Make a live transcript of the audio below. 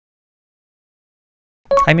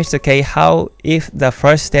Hi Mr. K, how if the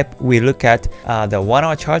first step we look at the 1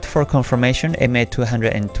 hour chart for confirmation MA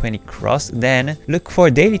 220 cross, then look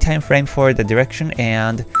for daily time frame for the direction,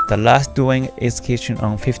 and the last doing execution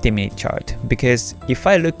on 50-minute chart. Because if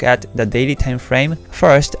I look at the daily time frame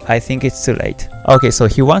first, I think it's too late. Okay, so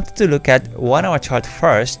he wanted to look at 1 hour chart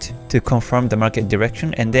first to confirm the market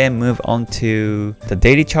direction and then move on to the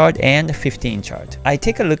daily chart and 15 chart. I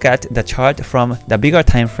take a look at the chart from the bigger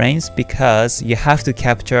time frames because you have to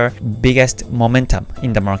capture biggest momentum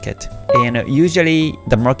in the market. And usually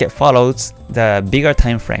the market follows the bigger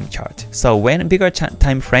time frame chart. So when bigger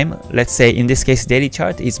time frame, let's say in this case daily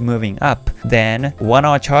chart, is moving up, then 1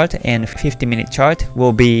 hour chart and 50-minute chart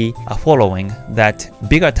will be following that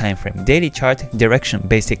bigger time frame daily chart direction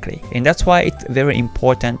basically. And that's why it's very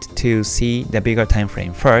important to see the bigger time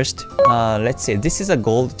frame first. Let's say this is a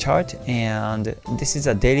gold chart and this is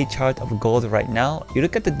a daily chart of gold right now. You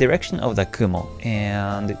look at the direction of the Kumo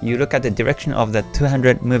and you look at the direction of the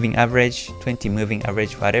 200 moving average, 20 moving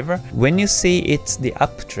average, whatever. When you see it's the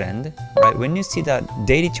uptrend, right? When you see that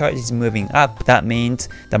daily chart is moving up, that means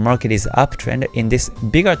the market is uptrend in this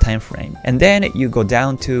bigger time frame. And then you go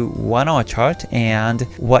down to 1 hour chart, and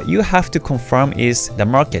what you have to confirm is the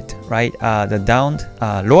market, right?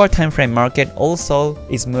 The lower time frame market also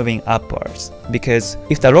is moving upwards. Because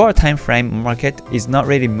if the lower time frame market is not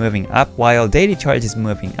really moving up while daily chart is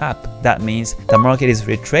moving up, that means the market is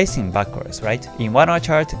retracing backwards, right? In 1 hour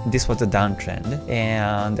chart, this was a downtrend,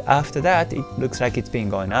 and after that it looks like it's been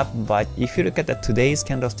going up. But if you look at the today's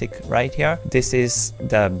candlestick right here, this is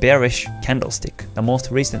the bearish candlestick, the most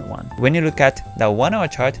recent one. When you look at the 1 hour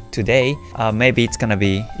chart today, maybe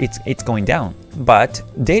it's going down. But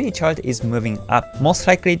daily chart is moving up. Most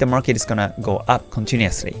likely the market is gonna go up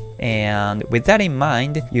continuously. And with that in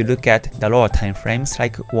mind, you look at the lower time frames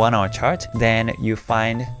like 1 hour chart, then you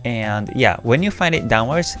find, and yeah, when you find it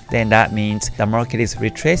downwards, then that means the market is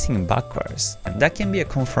retracing backwards. And that can be a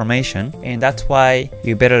confirmation, and that's why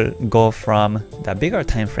you better go from the bigger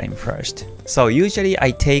time frame first. So usually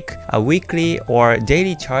I take a weekly or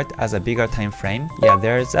daily chart as a bigger time frame. Yeah,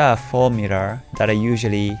 there's a formula that I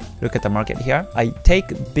usually look at the market here. I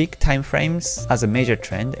take big time frames as a major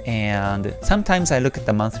trend, and sometimes I look at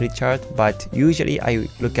the monthly chart, but usually I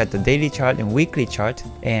look at the daily chart and weekly chart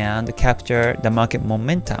and capture the market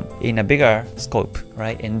momentum in a bigger scope,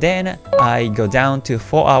 right? And then I go down to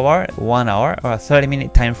 4 hour, 1 hour, or a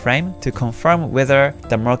 30-minute time frame to confirm whether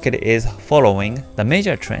the market is following the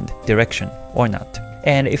major trend direction or not.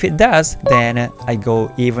 And if it does, then I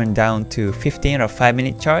go even down to 15 or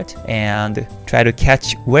 5-minute chart and try to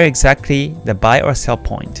catch where exactly the buy or sell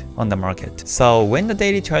point on the market. So when the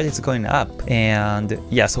daily chart is going up, and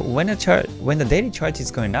yeah, so when the daily chart is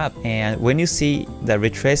going up, and when you see the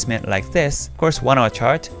retracement like this, of course 1 hour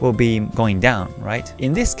chart will be going down, right?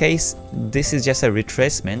 In this case, this is just a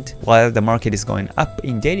retracement while the market is going up.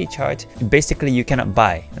 In daily chart, basically you cannot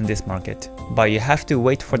buy in this market, but you have to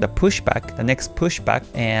wait for the pushback, the next pushback,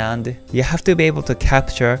 and you have to be able to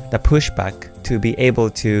capture the pushback to be able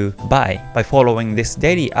to buy by following this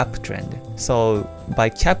daily uptrend. So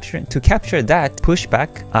to capture that pushback,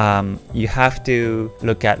 you have to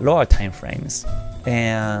look at lower time frames.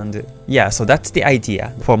 And yeah, so that's the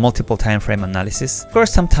idea for multiple time frame analysis. Of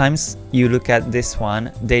course, sometimes you look at this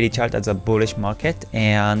one daily chart as a bullish market,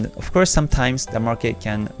 and of course sometimes the market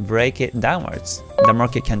can break it downwards. The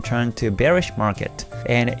market can turn to bearish market,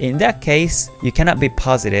 and in that case you cannot be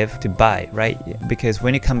positive to buy, right? Because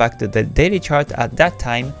when you come back to the daily chart at that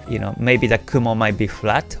time, you know, maybe the Kumo might be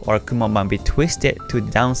flat or Kumo might be twisted to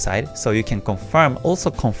the downside, so you can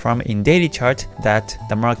also confirm in daily chart that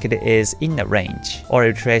the market is in the range or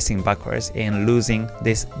retracing backwards and losing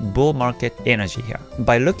this bull market energy here.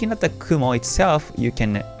 By looking at the Kumo itself, you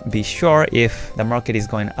can be sure if the market is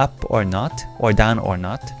going up or not, or down or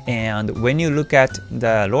not. And when you look at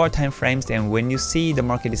the lower time frames and when you see the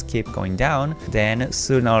market is keep going down, then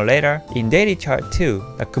sooner or later in daily chart too,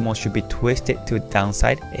 the Kumo should be twisted to the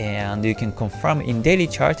downside, and you can confirm in daily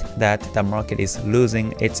chart that the market is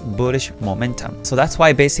losing its bullish momentum. So that's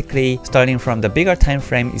why basically starting from the bigger time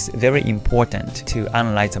frame is very important to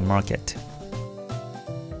analyze the market.